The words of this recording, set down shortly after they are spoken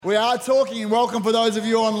We are talking, and welcome for those of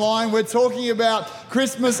you online, we're talking about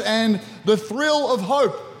Christmas, and the thrill of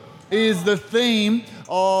hope is the theme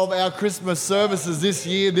of our Christmas services this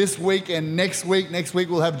year, this week and next week. Next week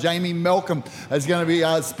we'll have Jamie Malcolm who's going to be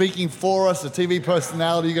speaking for us, a TV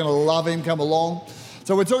personality. You're going to love him, come along.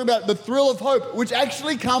 So we're talking about the thrill of hope, which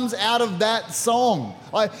actually comes out of that song.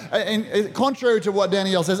 And contrary to what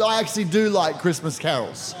Danielle says, I actually do like Christmas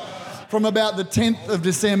carols. From about the 10th of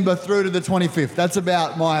December through to the 25th. That's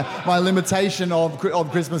about my limitation of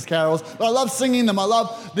Christmas carols. But I love singing them. I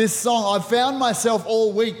love this song. I've found myself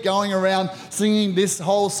all week going around singing this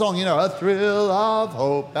whole song. You know, a thrill of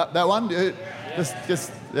hope. That one?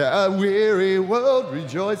 A weary world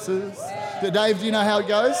rejoices. Dave, do you know how it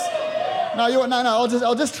goes? No,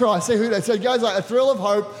 I'll just try. See who. So it goes like a thrill of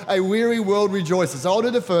hope, a weary world rejoices. So I'll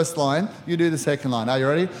do the first line. You do the second line. Are you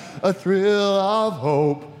ready? A thrill of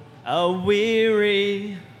hope. A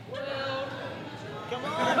weary. Come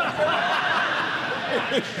on.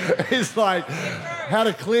 It's like how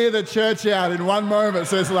to clear the church out in one moment,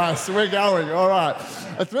 says Les. We're going. All right.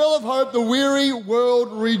 A thrill of hope, the weary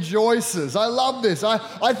world rejoices. I love this.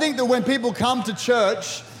 I think that when people come to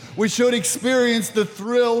church, we should experience the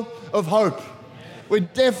thrill of hope.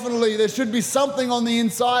 There should be something on the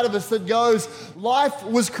inside of us that goes, life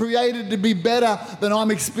was created to be better than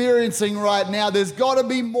I'm experiencing right now. There's got to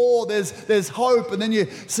be more. There's hope. And then you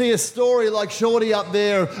see a story like Shorty up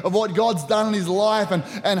there of what God's done in his life,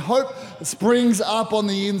 and hope springs up on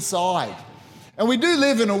the inside. And we do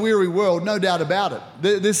live in a weary world, no doubt about it.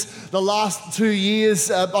 The last 2 years,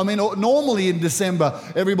 normally in December,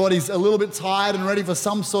 everybody's a little bit tired and ready for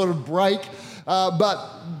some sort of break.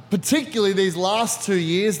 But particularly these last 2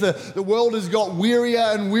 years, the world has got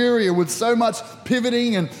wearier and wearier with so much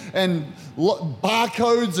pivoting and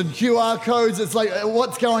barcodes and QR codes. It's like,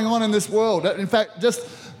 what's going on in this world? In fact,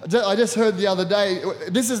 I just heard the other day,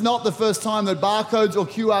 this is not the first time that barcodes or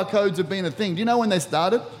QR codes have been a thing. Do you know when they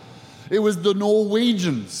started? It was the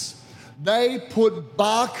Norwegians. They put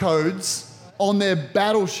barcodes on their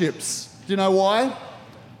battleships. Do you know why?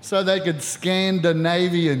 So they could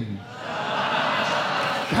Scandinavian.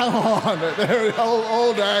 Come on,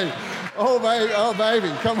 all day. Oh, baby,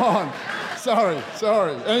 come on. Sorry.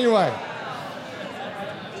 Anyway,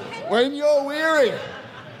 when you're weary,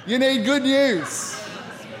 you need good news.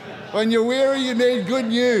 When you're weary, you need good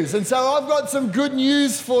news. And so I've got some good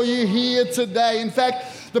news for you here today. In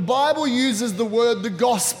fact, the Bible uses the word the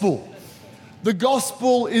gospel. The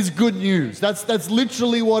gospel is good news. That's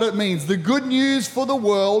literally what it means. The good news for the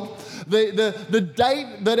world. The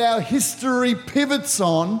date that our history pivots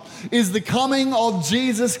on is the coming of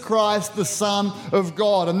Jesus Christ, the Son of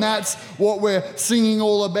God. And that's what we're singing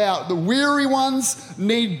all about. The weary ones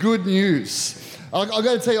need good news. I've got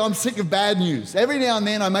to tell you, I'm sick of bad news. Every now and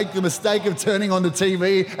then I make the mistake of turning on the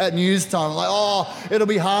TV at news time. I'm like, it'll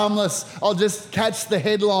be harmless. I'll just catch the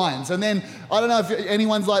headlines. And then, I don't know if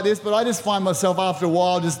anyone's like this, but I just find myself after a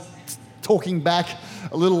while just talking back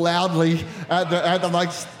a little loudly at them,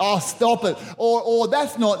 like, stop it. Or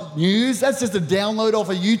that's not news. That's just a download off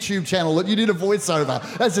a YouTube channel that you did a voiceover.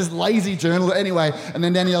 That's just lazy journalism. Anyway, and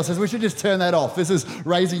then Danielle says, we should just turn that off. This is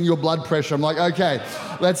raising your blood pressure. I'm like, okay,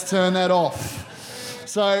 let's turn that off.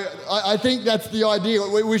 So I think that's the idea.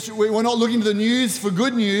 We're not looking to the news for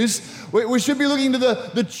good news. We should be looking to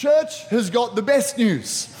the church has got the best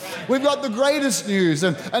news. We've got the greatest news.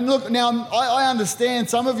 And look, now I understand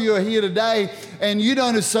some of you are here today and you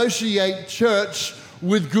don't associate church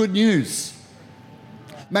with good news.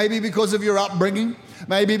 Maybe because of your upbringing.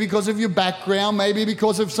 Maybe because of your background, maybe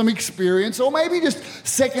because of some experience, or maybe just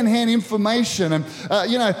secondhand information. And,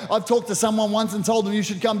 I've talked to someone once and told them you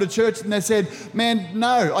should come to church, and they said, man,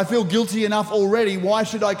 no, I feel guilty enough already. Why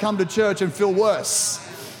should I come to church and feel worse?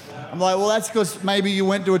 I'm like, well, that's because maybe you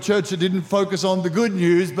went to a church that didn't focus on the good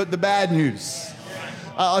news, but the bad news.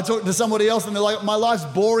 I talked to somebody else, and they're like, my life's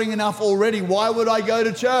boring enough already. Why would I go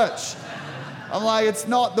to church? I'm like, it's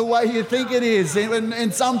not the way you think it is,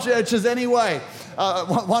 in some churches anyway.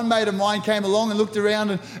 One mate of mine came along and looked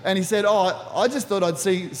around and he said, I just thought I'd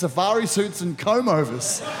see safari suits and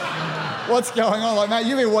comb-overs. What's going on? Like, mate,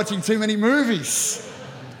 you've been watching too many movies.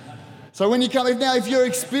 So when you come, if your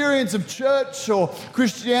experience of church or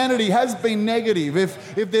Christianity has been negative,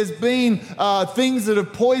 if there's been things that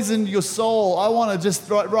have poisoned your soul, I want to just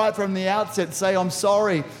right from the outset say I'm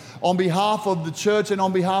sorry on behalf of the church and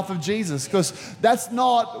on behalf of Jesus, because that's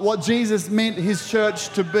not what Jesus meant his church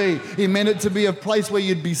to be. He meant it to be a place where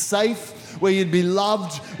you'd be safe, where you'd be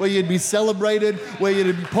loved, where you'd be celebrated, where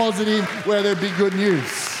you'd be positive, where there'd be good news.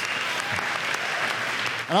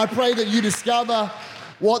 And I pray that you discover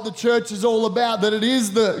what the church is all about, that it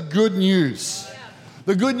is the good news.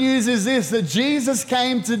 The good news is this, that Jesus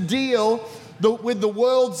came to deal with the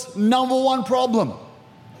world's number one problem.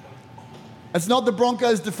 It's not the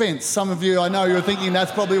Broncos' defense. Some of you, I know you're thinking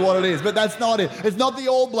that's probably what it is, but that's not it. It's not the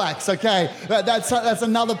All Blacks, okay? That's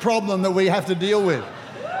another problem that we have to deal with.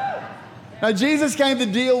 Now, Jesus came to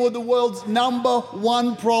deal with the world's number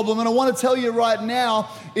one problem, and I want to tell you right now,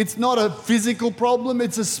 it's not a physical problem,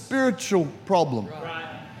 it's a spiritual problem.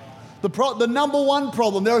 The number one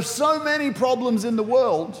problem, there are so many problems in the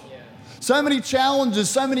world, so many challenges,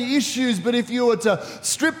 so many issues, but if you were to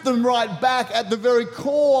strip them right back at the very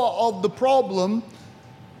core of the problem,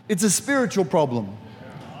 it's a spiritual problem.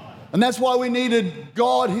 And that's why we needed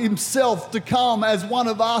God himself to come as one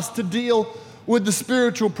of us to deal with the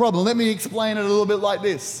spiritual problem. Let me explain it a little bit like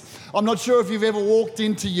this. I'm not sure if you've ever walked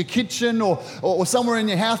into your kitchen or somewhere in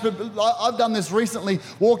your house, but I've done this recently,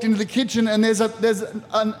 walked into the kitchen and there's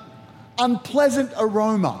an unpleasant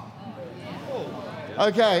aroma.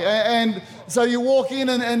 Okay, and so you walk in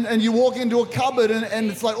and you walk into a cupboard and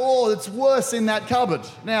it's like, oh, it's worse in that cupboard.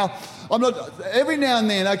 Now, every now and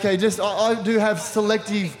then, okay, I do have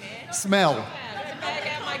selective smell.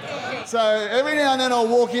 So every now and then I'll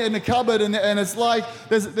walk in the cupboard and it's like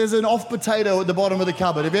there's an off potato at the bottom of the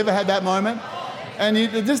cupboard. Have you ever had that moment? And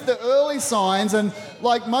just the early signs, and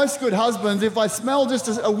like most good husbands, if I smell just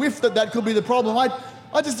a whiff that could be the problem,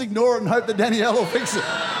 I just ignore it and hope that Danielle will fix it.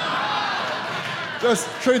 Just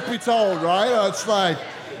truth be told, right? It's like,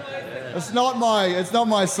 it's not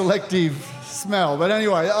my selective smell. But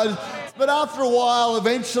anyway, but after a while,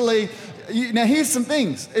 eventually, now here's some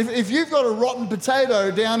things. If you've got a rotten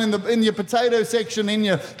potato down in your potato section in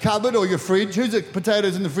your cupboard or your fridge, who's a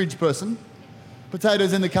potatoes in the fridge person?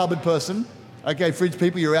 Potatoes in the cupboard person. Okay, fridge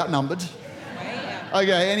people, you're outnumbered.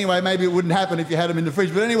 Okay, anyway, maybe it wouldn't happen if you had them in the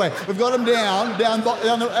fridge. But anyway, we've got them down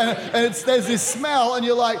and there's this smell, and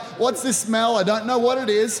you're like, what's this smell? I don't know what it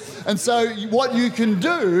is. And so what you can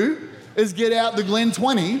do is get out the Glen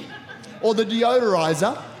 20 or the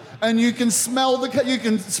deodorizer, and you can you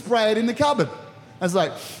can spray it in the cupboard. And it's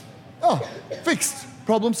like, oh, fixed,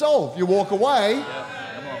 problem solved. You walk away,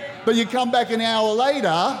 but you come back an hour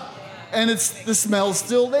later, and the smell's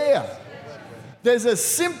still there. There's a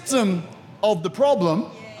symptom of the problem,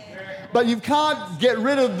 but you can't get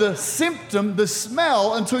rid of the symptom, the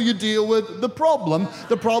smell, until you deal with the problem.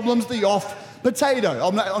 The problem's the off potato.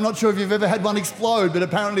 I'm not sure if you've ever had one explode, but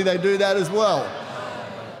apparently they do that as well.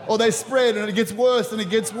 Or they spread and it gets worse and it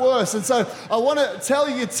gets worse. And so I want to tell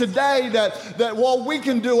you today that while we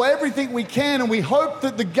can do everything we can, and we hope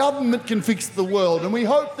that the government can fix the world, and we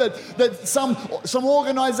hope that some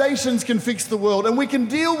organizations can fix the world, and we can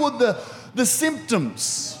deal with the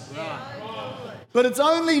symptoms. But it's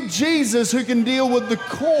only Jesus who can deal with the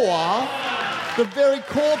core, the very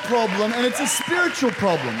core problem, and it's a spiritual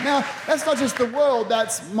problem. Now, that's not just the world,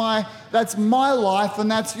 that's my life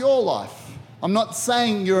and that's your life. I'm not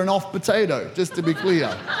saying you're an off potato, just to be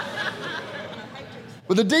clear.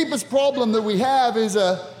 But the deepest problem that we have is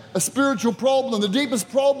a spiritual problem. The deepest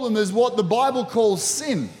problem is what the Bible calls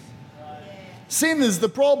sin. Sin is the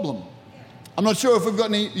problem. I'm not sure if we've got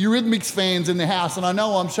any Eurythmics fans in the house, and I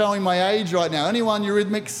know I'm showing my age right now. Anyone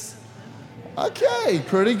Eurythmics? Okay,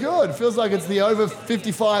 pretty good. Feels like it's the over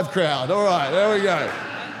 55 crowd. All right, there we go.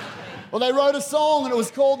 Well, they wrote a song and it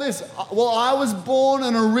was called this. Well, I was born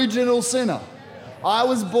an original sinner. I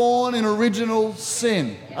was born in original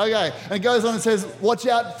sin. Okay, and it goes on and says, watch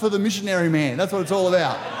out for the missionary man. That's what it's all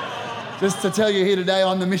about. Just to tell you here today,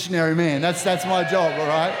 I'm the missionary man. That's my job, all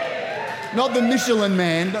right? Not the Michelin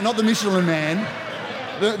man, the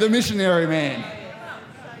missionary man.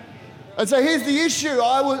 And so here's the issue.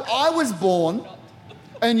 I was born,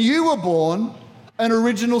 and you were born, an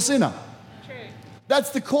original sinner.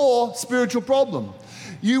 That's the core spiritual problem.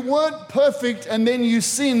 You weren't perfect and then you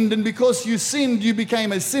sinned, and because you sinned, you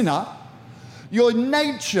became a sinner. Your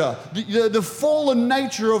nature, the fallen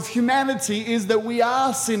nature of humanity is that we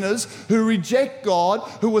are sinners who reject God,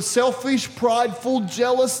 who are selfish, prideful,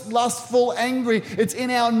 jealous, lustful, angry. It's in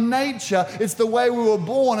our nature. It's the way we were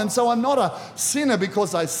born. And so I'm not a sinner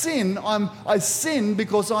because I sin. I sin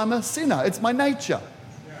because I'm a sinner. It's my nature.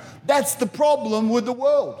 That's the problem with the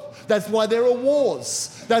world. That's why there are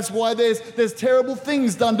wars. That's why there's terrible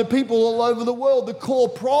things done to people all over the world. The core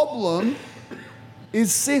problem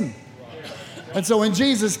is sin. And so when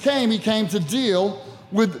Jesus came, he came to deal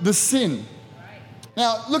with the sin.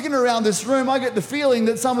 Now, looking around this room, I get the feeling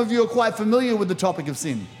that some of you are quite familiar with the topic of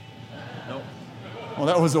sin. No. Well,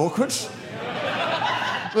 that was awkward.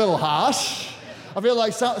 A little harsh. I feel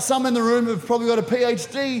like some in the room have probably got a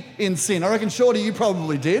PhD in sin. I reckon, Shorty, you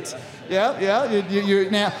probably did. Yeah. You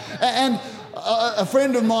now. And A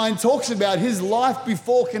friend of mine talks about his life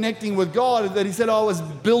before connecting with God, that he said, I was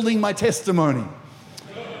building my testimony.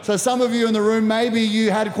 So some of you in the room, maybe you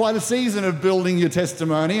had quite a season of building your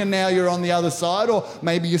testimony and now you're on the other side, or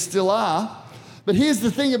maybe you still are. But here's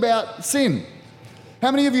the thing about sin. How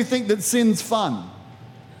many of you think that sin's fun?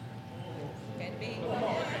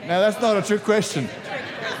 Now that's not a trick question.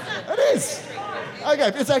 It is.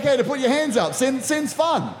 Okay, it's okay to put your hands up. Sin's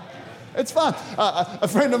fun. It's fun. A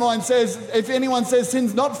friend of mine says, if anyone says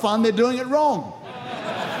sin's not fun, they're doing it wrong.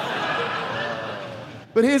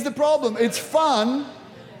 But here's the problem. It's fun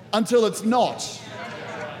until it's not.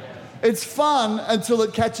 It's fun until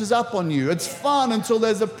it catches up on you. It's fun until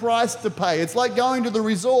there's a price to pay. It's like going to the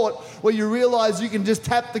resort where you realize you can just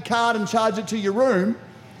tap the card and charge it to your room,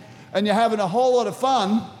 and you're having a whole lot of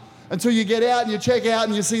fun until you get out and you check out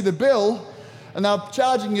and you see the bill, and they're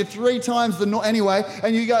charging you 3 times the anyway,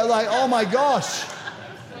 and you go like, oh my gosh.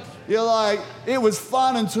 You're like, it was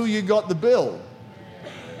fun until you got the bill.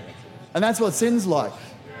 And that's what sin's like.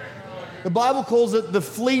 The Bible calls it the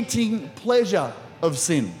fleeting pleasure of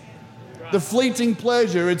sin. The fleeting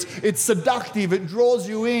pleasure. It's seductive. It draws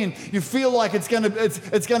you in. You feel like it's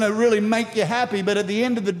gonna really make you happy. But at the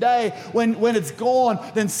end of the day, when it's gone,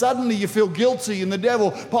 then suddenly you feel guilty, and the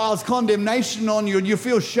devil piles condemnation on you, and you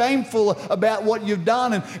feel shameful about what you've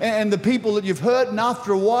done and the people that you've hurt. And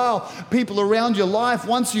after a while, people around your life,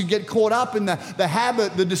 once you get caught up in the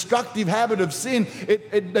habit, the destructive habit of sin,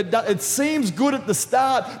 it seems good at the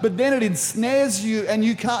start, but then it ensnares you, and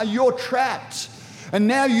you're trapped. And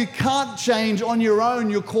now you can't change on your own.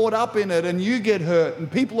 You're caught up in it, and you get hurt, and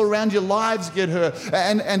people around your lives get hurt.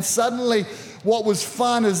 And suddenly what was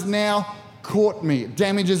fun is now caught me. It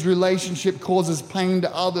damages relationship, causes pain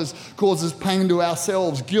to others, causes pain to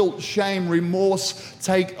ourselves. Guilt, shame, remorse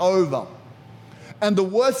take over. And the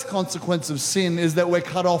worst consequence of sin is that we're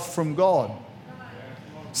cut off from God.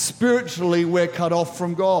 Spiritually, we're cut off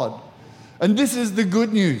from God. And this is the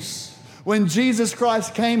good news. When Jesus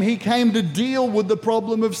Christ came, he came to deal with the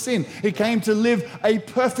problem of sin. He came to live a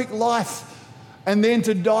perfect life and then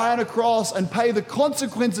to die on a cross and pay the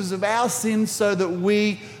consequences of our sins so that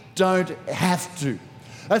we don't have to.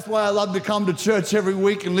 That's why I love to come to church every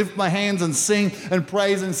week and lift my hands and sing and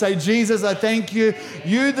praise and say, Jesus, I thank you.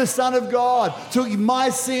 You, the Son of God, took my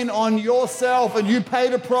sin on yourself, and you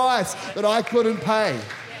paid a price that I couldn't pay.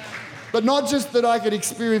 But not just that I could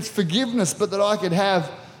experience forgiveness, but that I could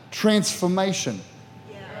have transformation.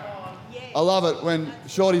 I love it when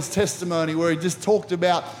Shorty's testimony, where he just talked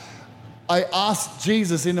about, I asked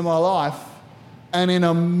Jesus into my life, and in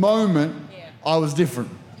a moment I was different.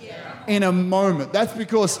 In a moment. That's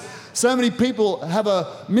because so many people have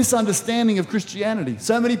a misunderstanding of Christianity.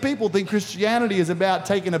 So many people think Christianity is about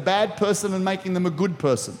taking a bad person and making them a good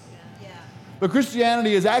person. But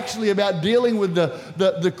Christianity is actually about dealing with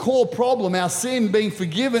the core problem, our sin, being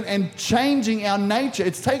forgiven, and changing our nature.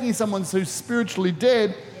 It's taking someone who's spiritually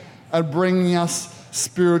dead and bringing us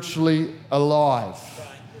spiritually alive.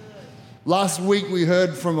 Last week we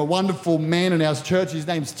heard from a wonderful man in our church. His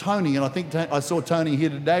name's Tony, and I think I saw Tony here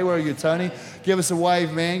today. Where are you, Tony? Give us a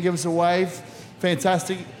wave, man. Give us a wave.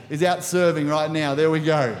 Fantastic. He's out serving right now. There we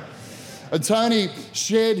go. And Tony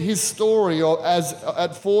shared his story as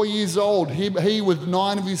at 4 years old, he with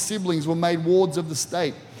 9 of his siblings were made wards of the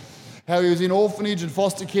state. How he was in orphanage and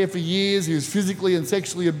foster care for years. He was physically and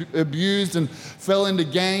sexually abused and fell into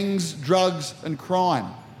gangs, drugs, and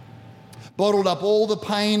crime. Bottled up all the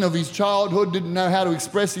pain of his childhood, didn't know how to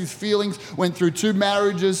express his feelings, went through 2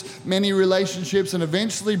 marriages, many relationships, and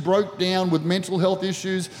eventually broke down with mental health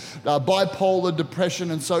issues, bipolar, depression,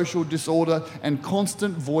 and social disorder, and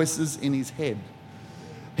constant voices in his head.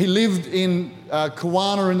 He lived in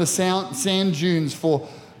Kawana in the sand dunes for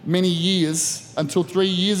many years, until 3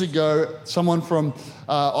 years ago, someone from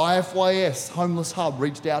IFYS, Homeless Hub,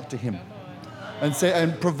 reached out to him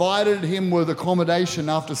and provided him with accommodation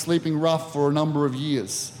after sleeping rough for a number of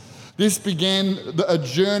years. This began a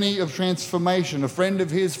journey of transformation. A friend of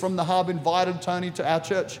his from the hub invited Tony to our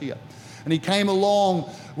church here. And he came along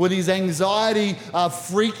with his anxiety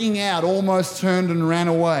freaking out, almost turned and ran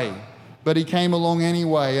away. But he came along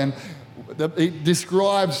anyway. And he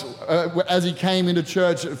describes, as he came into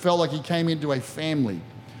church, it felt like he came into a family.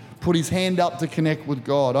 Put his hand up to connect with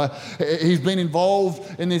God. He's been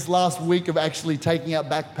involved in this last week of actually taking out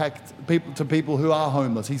backpacks to people who are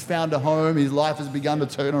homeless. He's found a home. His life has begun to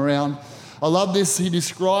turn around. I love this. He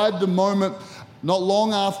described the moment not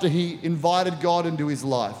long after he invited God into his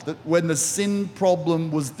life, that when the sin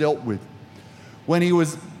problem was dealt with, when he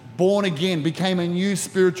was born again, became a new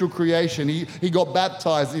spiritual creation. He got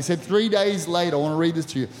baptized. He said 3 days later, I want to read this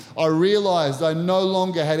to you, I realized I no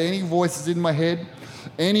longer had any voices in my head,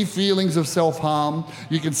 any feelings of self-harm.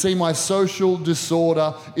 You can see my social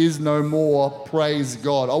disorder is no more. Praise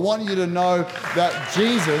God. I want you to know that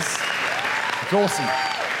Jesus, it's awesome,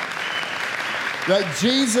 that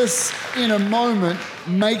Jesus in a moment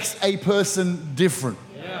makes a person different.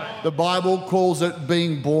 The Bible calls it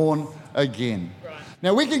being born again.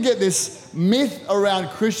 Now, we can get this myth around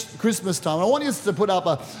Christmas time. I want you to put up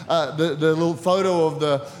the little photo of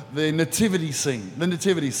the nativity scene, the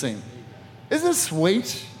nativity scene. Isn't it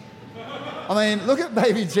sweet? I mean, look at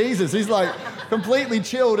baby Jesus. He's like completely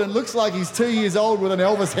chilled and looks like he's 2 years old with an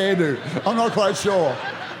Elvis hairdo. I'm not quite sure.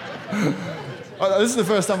 This is the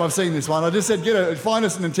first time I've seen this one. I just said, find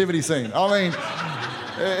us a nativity scene. I mean,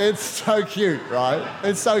 it's so cute, right?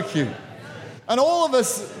 It's so cute. And all of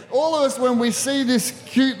us, when we see this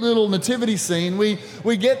cute little nativity scene, we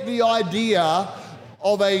get the idea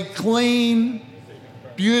of a clean,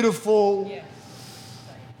 beautiful,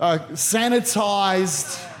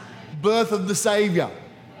 sanitized birth of the Savior.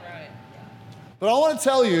 But I want to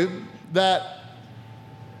tell you that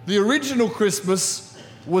the original Christmas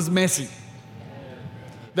was messy.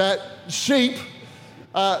 That sheep,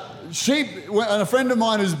 and a friend of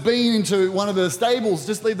mine who's been into one of the stables,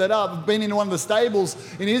 just leave that up, been in one of the stables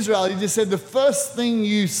in Israel, he just said the first thing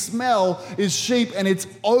you smell is sheep, and it's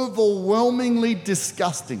overwhelmingly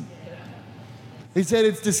disgusting. He said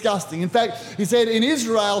it's disgusting. In fact, he said in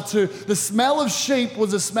Israel the smell of sheep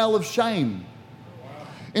was a smell of shame.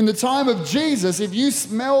 In the time of Jesus, if you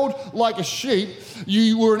smelled like a sheep,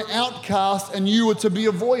 you were an outcast and you were to be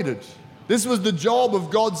avoided. This was the job of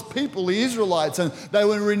God's people, the Israelites, and they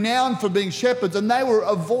were renowned for being shepherds, and they were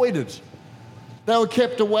avoided. They were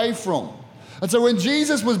kept away from. And so when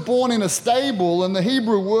Jesus was born in a stable, and the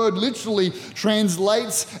Hebrew word literally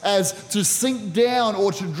translates as to sink down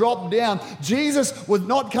or to drop down, Jesus was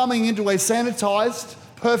not coming into a sanitized,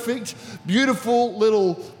 perfect, beautiful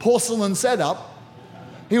little porcelain setup.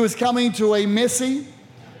 He was coming to a messy,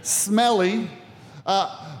 smelly,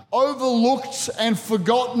 overlooked and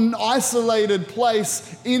forgotten, isolated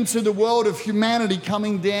place into the world of humanity,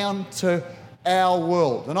 coming down to our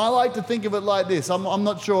world. And I like to think of it like this. I'm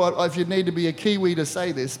not sure if you need to be a Kiwi to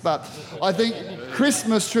say this, but I think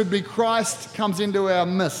Christmas should be Christ comes into our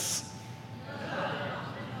midst.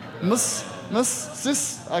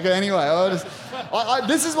 Sis? Okay, anyway,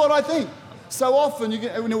 this is what I think. So often,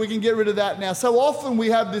 we can get rid of that now. So often we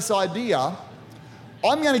have this idea,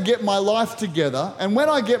 I'm going to get my life together, and when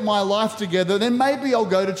I get my life together, then maybe I'll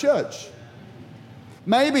go to church.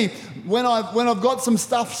 Maybe when I've got some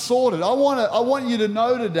stuff sorted. I want you to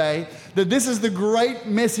know today that this is the great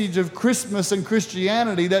message of Christmas and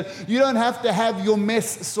Christianity, that you don't have to have your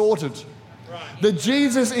mess sorted. Right. That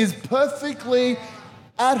Jesus is perfectly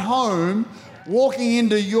at home walking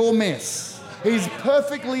into your mess. He's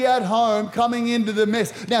perfectly at home coming into the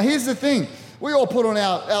mess. Now, here's the thing. We all put on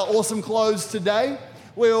our awesome clothes today.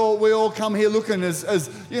 We all come here looking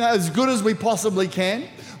as good as we possibly can.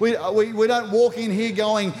 We don't walk in here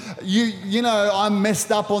going, I'm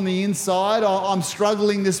messed up on the inside. I'm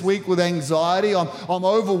struggling this week with anxiety. I'm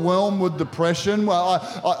overwhelmed with depression.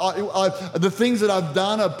 The things that I've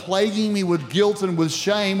done are plaguing me with guilt and with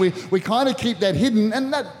shame. We kind of keep that hidden,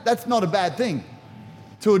 and that's not a bad thing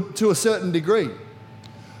to a certain degree.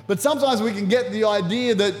 But sometimes we can get the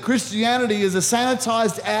idea that Christianity is a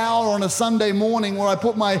sanitized hour on a Sunday morning where I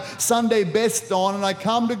put my Sunday best on and I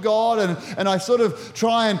come to God and I sort of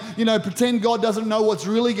try and, pretend God doesn't know what's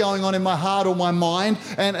really going on in my heart or my mind,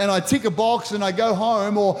 and I tick a box and I go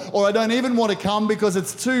home, or I don't even want to come because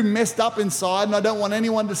it's too messed up inside and I don't want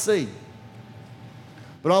anyone to see.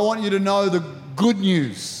 But I want you to know the good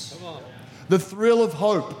news, the thrill of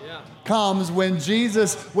hope comes when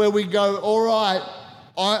Jesus, where we go, all right,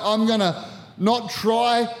 I'm going to not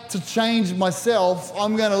try to change myself.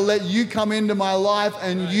 I'm going to let you come into my life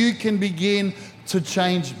and you can begin to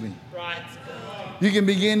change me. Right. You can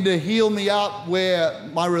begin to heal me up where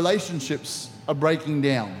my relationships are breaking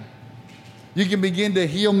down. You can begin to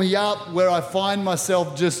heal me up where I find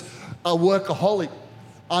myself just a workaholic,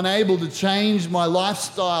 unable to change my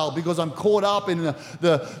lifestyle because I'm caught up in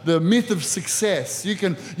the myth of success. You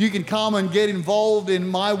can come and get involved in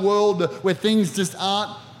my world where things just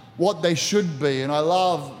aren't what they should be. And I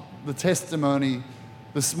love the testimony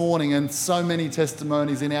this morning, and so many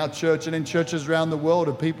testimonies in our church and in churches around the world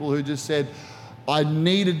of people who just said, I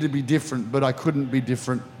needed to be different, but I couldn't be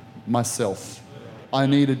different myself. I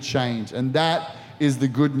needed change. And that is the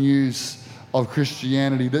good news of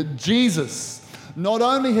Christianity, that Jesus, not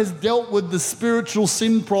only has dealt with the spiritual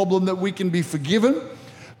sin problem that we can be forgiven,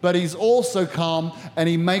 but he's also come and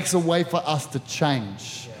he makes a way for us to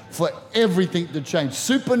change, for everything to change,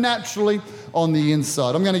 supernaturally on the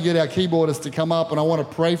inside. I'm going to get our keyboardist to come up, and I want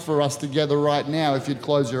to pray for us together right now, if you'd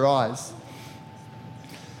close your eyes.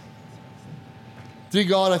 Dear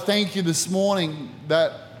God, I thank you this morning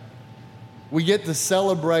that we get to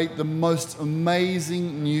celebrate the most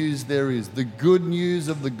amazing news there is, the good news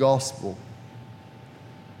of the gospel.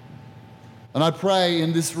 And I pray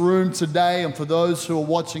in this room today, and for those who are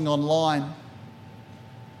watching online,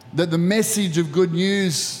 that the message of good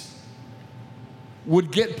news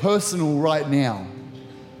would get personal right now.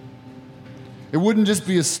 It wouldn't just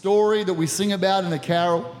be a story that we sing about in a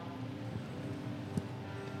carol.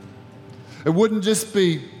 It wouldn't just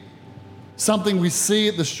be something we see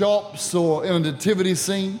at the shops or in a nativity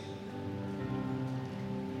scene.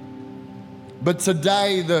 But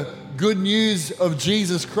today, the good news of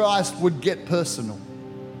Jesus Christ would get personal.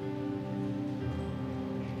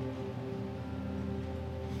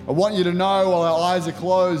 I want you to know, while our eyes are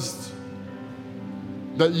closed,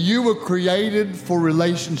 that you were created for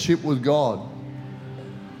relationship with God.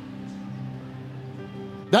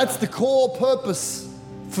 That's the core purpose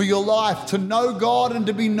for your life, to know God and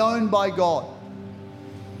to be known by God,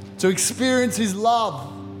 to experience His love,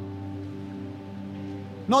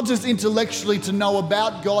 not just intellectually to know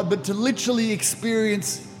about God, but to literally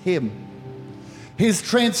experience Him, His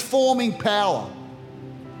transforming power,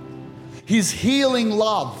 His healing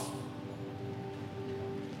love,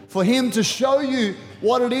 for Him to show you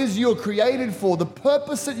what it is you're created for, the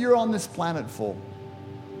purpose that you're on this planet for.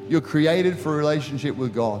 You're created for a relationship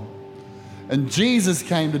with God. And Jesus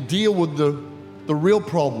came to deal with the real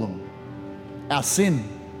problem, our sin.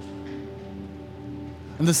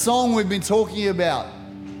 And the song we've been talking about,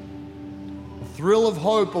 A Thrill of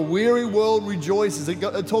Hope, A Weary World Rejoices,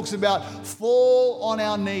 it talks about fall on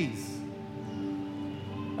our knees.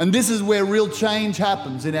 And this is where real change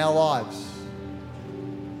happens in our lives.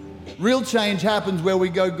 Real change happens where we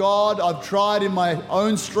go, God, I've tried in my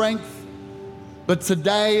own strength, but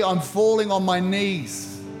today I'm falling on my knees.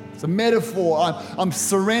 It's a metaphor. I'm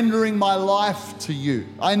surrendering my life to you.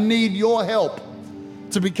 I need your help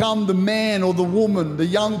to become the man or the woman, the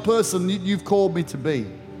young person you've called me to be.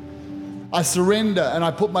 I surrender and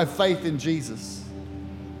I put my faith in Jesus.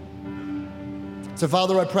 So,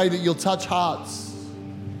 Father, I pray that you'll touch hearts,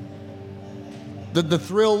 that the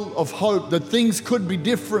thrill of hope, that things could be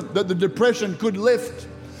different, that the depression could lift,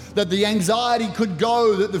 that the anxiety could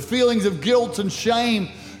go, that the feelings of guilt and shame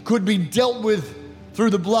could be dealt with through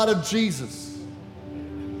the blood of Jesus.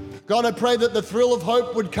 God, I pray that the thrill of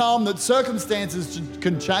hope would come, that circumstances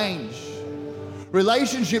can change,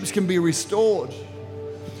 relationships can be restored,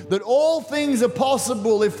 that all things are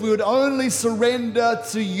possible if we would only surrender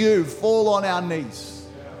to you, fall on our knees,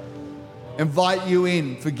 invite you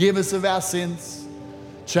in, forgive us of our sins,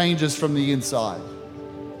 change us from the inside.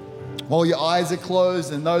 While your eyes are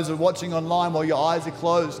closed, and those who are watching online, while your eyes are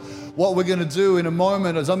closed, what we're going to do in a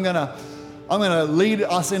moment is I'm going to lead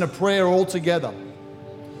us in a prayer all together.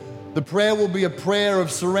 The prayer will be a prayer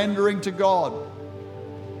of surrendering to God,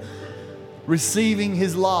 receiving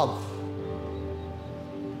His love,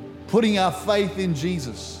 putting our faith in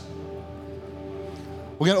Jesus.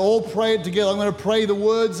 We're going to all pray it together. I'm going to pray the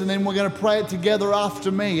words, and then we're going to pray it together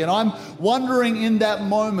after me. And I'm wondering in that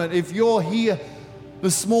moment, if you're here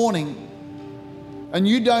this morning and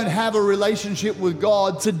you don't have a relationship with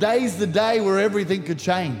God, today's the day where everything could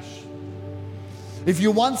change. If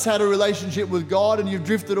you once had a relationship with God and you've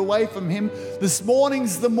drifted away from Him, this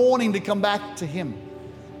morning's the morning to come back to Him.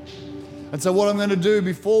 And so what I'm going to do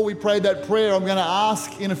before we pray that prayer, I'm going to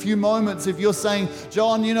ask in a few moments if you're saying,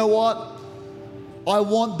 John, you know what? I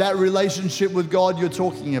want that relationship with God you're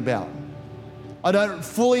talking about. I don't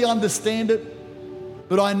fully understand it,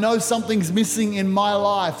 but I know something's missing in my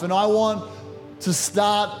life, and I want to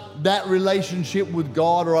start that relationship with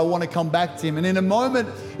God, or I want to come back to Him. And in a moment,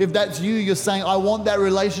 if that's you, you're saying, I want that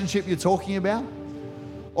relationship you're talking about,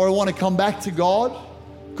 or I want to come back to God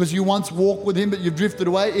because you once walked with Him but you've drifted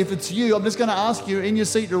away. If it's you, I'm just going to ask you in your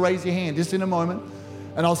seat to raise your hand just in a moment,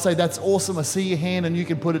 and I'll say, that's awesome, I see your hand, and you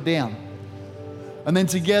can put it down. And then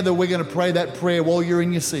together we're going to pray that prayer while you're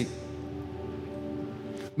in your seat.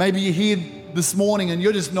 Maybe you're here this morning and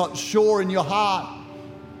you're just not sure in your heart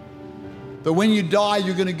that when you die,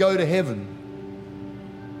 you're going to go to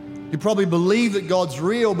heaven. You probably believe that God's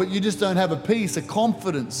real, but you just don't have a peace, a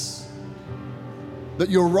confidence that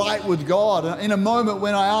you're right with God. And in a moment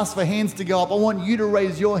when I ask for hands to go up, I want you to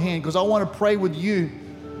raise your hand because I want to pray with you.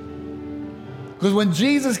 Because when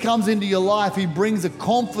Jesus comes into your life, he brings a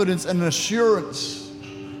confidence and an assurance.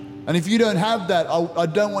 And if you don't have that, I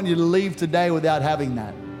don't want you to leave today without having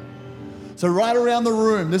that. So right around the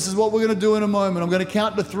room, this is what we're going to do in a moment. I'm going to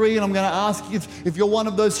count to 3, and I'm going to ask you, if you're one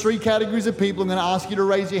of those 3 categories of people, I'm going to ask you to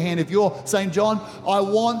raise your hand. If you're saying, John, I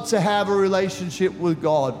want to have a relationship with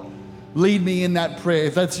God, lead me in that prayer.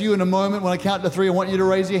 If that's you in a moment, when I count to 3, I want you to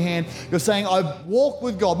raise your hand. You're saying, I walk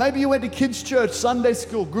with God. Maybe you went to kids' church, Sunday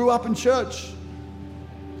school, grew up in church,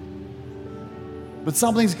 but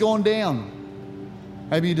something's gone down.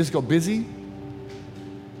 Maybe you just got busy.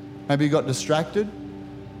 Maybe you got distracted.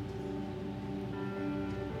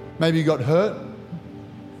 Maybe you got hurt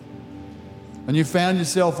and you found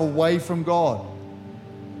yourself away from God.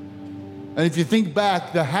 And if you think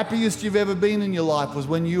back, the happiest you've ever been in your life was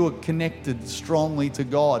when you were connected strongly to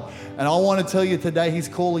God. And I want to tell you today, he's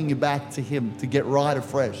calling you back to him to get right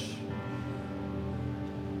afresh.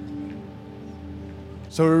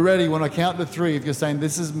 So we're ready. When I count to 3, if you're saying,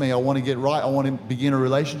 this is me, I want to get right, I want to begin a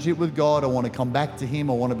relationship with God, I want to come back to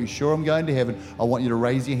him, I want to be sure I'm going to heaven, I want you to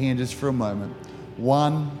raise your hand just for a moment.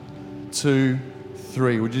 1, 2,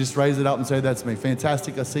 3. Would you just raise it up and say, that's me?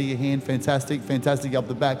 Fantastic. I see your hand. Fantastic. Fantastic. Up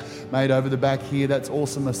the back. Mate, over the back here. That's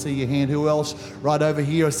awesome. I see your hand. Who else? Right over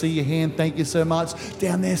here. I see your hand. Thank you so much.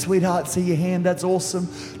 Down there, sweetheart. See your hand. That's awesome.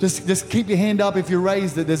 Just keep your hand up if you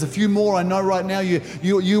raised it. There's a few more. I know right now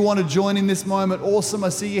you want to join in this moment. Awesome. I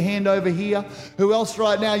see your hand over here. Who else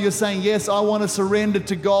right now? You're saying, yes, I want to surrender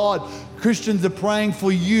to God. Christians are praying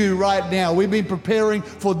for you right now. We've been preparing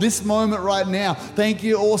for this moment right now. Thank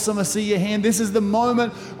you. Awesome. I see your hand. This is the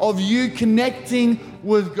moment of you connecting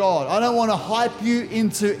with God. I don't want to hype you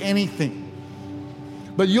into anything,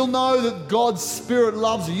 but you'll know that God's Spirit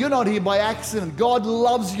loves you. You're not here by accident. God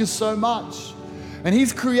loves you so much. And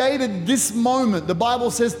he's created this moment. The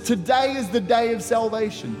Bible says today is the day of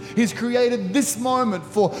salvation. He's created this moment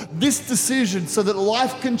for this decision so that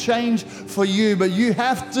life can change for you. But you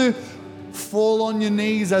have to fall on your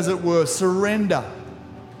knees, as it were, surrender.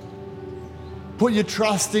 Put your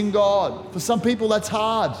trust in God. For some people, that's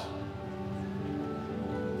hard.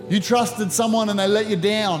 You trusted someone and they let you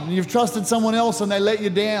down. And you've trusted someone else and they let you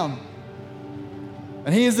down.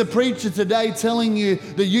 And here's the preacher today telling you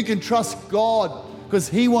that you can trust God because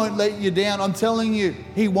he won't let you down. I'm telling you,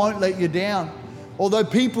 he won't let you down. Although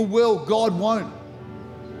people will, God won't.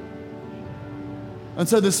 And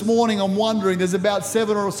so this morning I'm wondering, there's about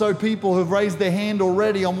 7 or so people who've raised their hand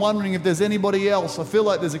already. I'm wondering if there's anybody else. I feel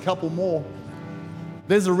like there's a couple more.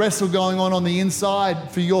 There's a wrestle going on the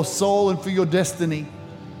inside for your soul and for your destiny.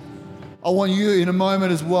 I want you in a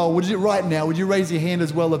moment as well. Would you raise your hand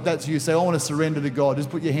as well if that's you? Say, I want to surrender to God. Just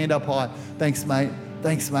put your hand up high. Thanks, mate.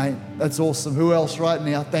 Thanks, mate. That's awesome. Who else right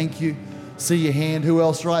now? Thank you. See your hand. Who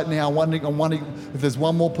else right now? I'm wondering if there's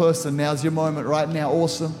one more person. Now's your moment right now.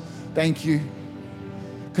 Awesome. Thank you.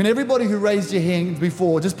 Can everybody who raised your hand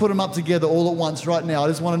before, just put them up together all at once right now? I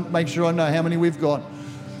just want to make sure I know how many we've got.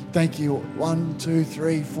 Thank you. 1, 2,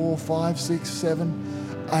 3, 4, 5, 6,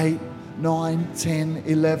 7, 8, 9, 10,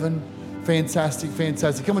 11. Fantastic,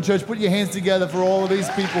 fantastic. Come on, church, put your hands together for all of these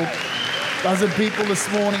people. Dozen people this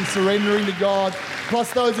morning surrendering to God.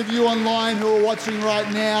 Plus those of you online who are watching right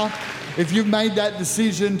now, if you've made that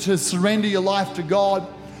decision to surrender your life to God,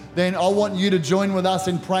 then I want you to join with us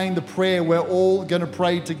in praying the prayer. We're all going to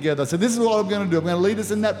pray together. So this is what I'm going to do. I'm going to lead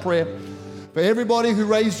us in that prayer. For everybody who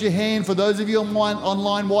raised your hand, for those of you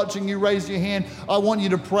online watching, you raised your hand, I want you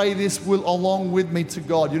to pray this along with me to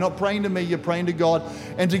God. You're not praying to me, you're praying to God.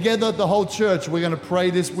 And together, the whole church, we're going to pray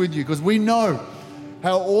this with you because we know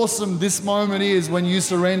how awesome this moment is when you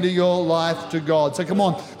surrender your life to God. So come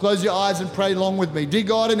on, close your eyes and pray along with me. Dear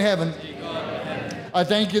God in heaven, I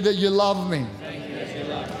thank you that you love me.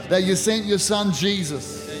 That you sent your son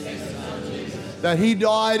Jesus, that he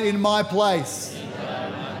died in my place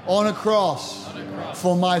on a cross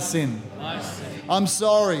for my sin. I'm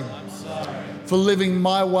sorry for living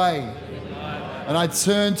my way, and I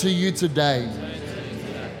turn to you today.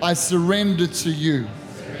 I surrender to you.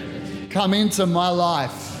 Come into my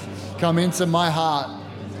life, come into my heart.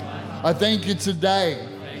 I thank you today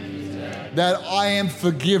that I am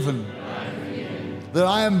forgiven, that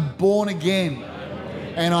I am born again,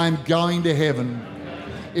 and I'm going to heaven.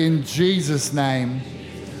 In Jesus' name,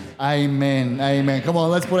 amen. Amen. Come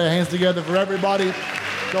on, let's put our hands together for everybody.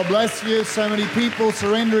 God bless you. So many people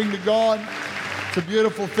surrendering to God. It's a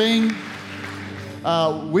beautiful thing.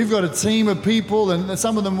 we've got a team of people, and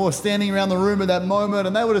some of them were standing around the room at that moment,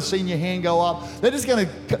 and they would have seen your hand go up.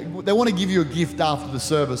 They want to give you a gift after the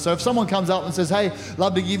service. So if someone comes up and says, hey,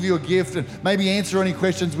 love to give you a gift and maybe answer any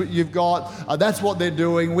questions you've got, that's what they're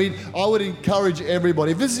doing. I would encourage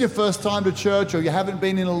everybody, if this is your first time to church or you haven't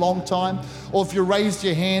been in a long time, or if you raised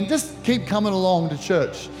your hand, just keep coming along to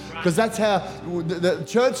church, because that's how the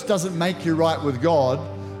church doesn't make you right with God.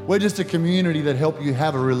 We're just a community that help you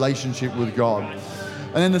have a relationship with God.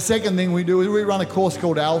 And then the second thing we do is we run a course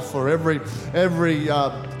called Alpha every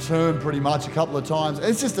term, pretty much, a couple of times.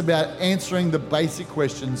 It's just about answering the basic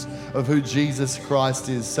questions of who Jesus Christ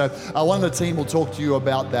is. So one of the team will talk to you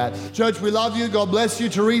about that. Church, we love you. God bless you.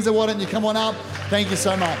 Teresa, why don't you come on up? Thank you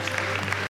so much.